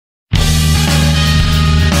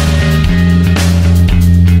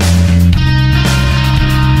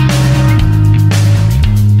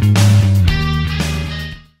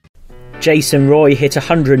Jason Roy hit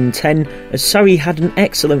 110 as Surrey had an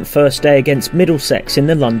excellent first day against Middlesex in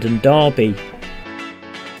the London derby.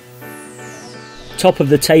 Top of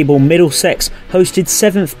the table, Middlesex hosted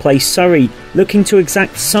 7th place Surrey, looking to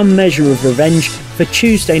exact some measure of revenge for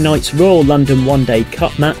Tuesday night's Royal London One Day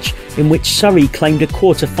Cup match, in which Surrey claimed a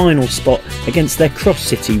quarter-final spot against their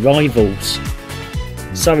cross-city rivals.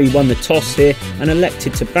 Surrey won the toss here and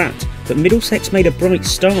elected to bat, but Middlesex made a bright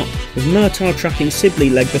start, with Murtagh trapping Sibley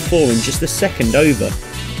leg before in just the second over.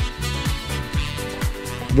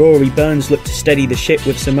 Rory Burns looked to steady the ship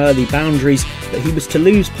with some early boundaries, but he was to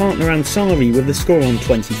lose partner Ansari with the score on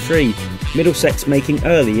 23, Middlesex making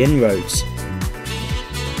early inroads.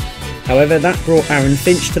 However, that brought Aaron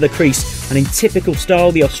Finch to the crease, and in typical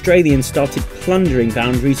style the Australian started plundering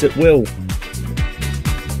boundaries at will.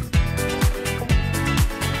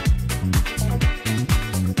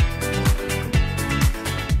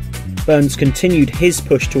 Burns continued his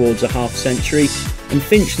push towards a half-century, and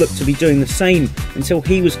Finch looked to be doing the same until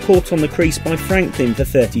he was caught on the crease by Franklin for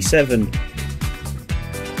 37.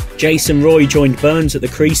 Jason Roy joined Burns at the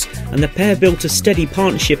crease, and the pair built a steady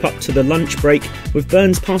partnership up to the lunch break, with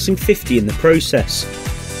Burns passing 50 in the process.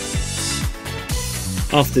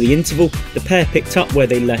 After the interval, the pair picked up where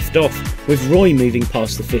they left off, with Roy moving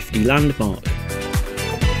past the 50 landmark.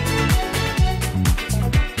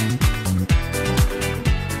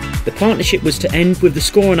 The partnership was to end with the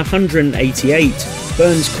score on 188,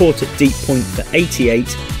 Burns caught at deep point for 88,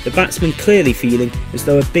 the batsman clearly feeling as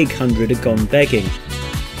though a big 100 had gone begging.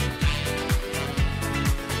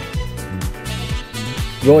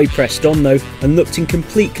 Roy pressed on though and looked in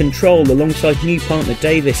complete control alongside new partner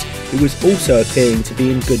Davis, who was also appearing to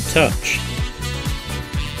be in good touch.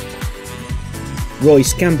 Roy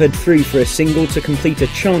scampered through for a single to complete a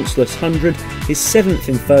chanceless 100, his 7th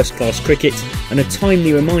in first-class cricket, and a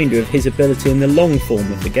timely reminder of his ability in the long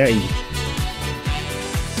form of the game.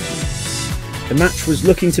 The match was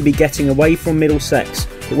looking to be getting away from Middlesex,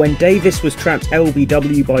 but when Davis was trapped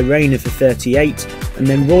LBW by Rayner for 38, and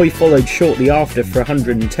then Roy followed shortly after for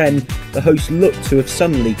 110, the hosts looked to have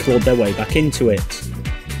suddenly clawed their way back into it.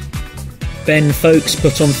 Ben Foakes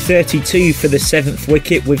put on 32 for the 7th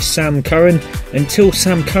wicket with Sam Curran, until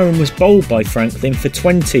Sam Curran was bowled by Franklin for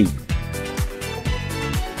 20.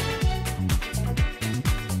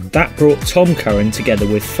 That brought Tom Curran together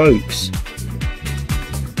with Foakes.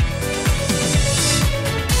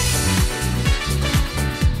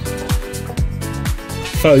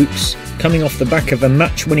 Foakes, coming off the back of a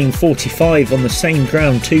match-winning 45 on the same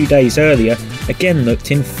ground 2 days earlier, again looked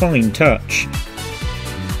in fine touch.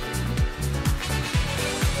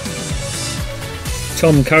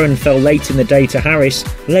 Tom Curran fell late in the day to Harris,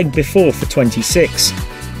 leg before for 26,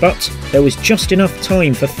 but there was just enough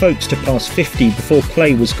time for Foakes to pass 50 before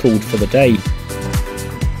play was called for the day.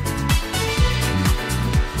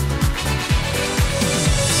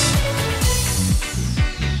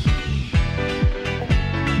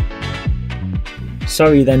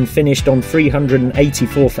 Surrey then finished on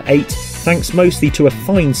 384 for 8, thanks mostly to a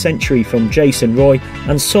fine century from Jason Roy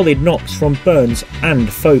and solid knocks from Burns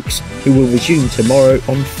and Foakes, who will resume tomorrow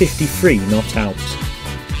on 53 not out.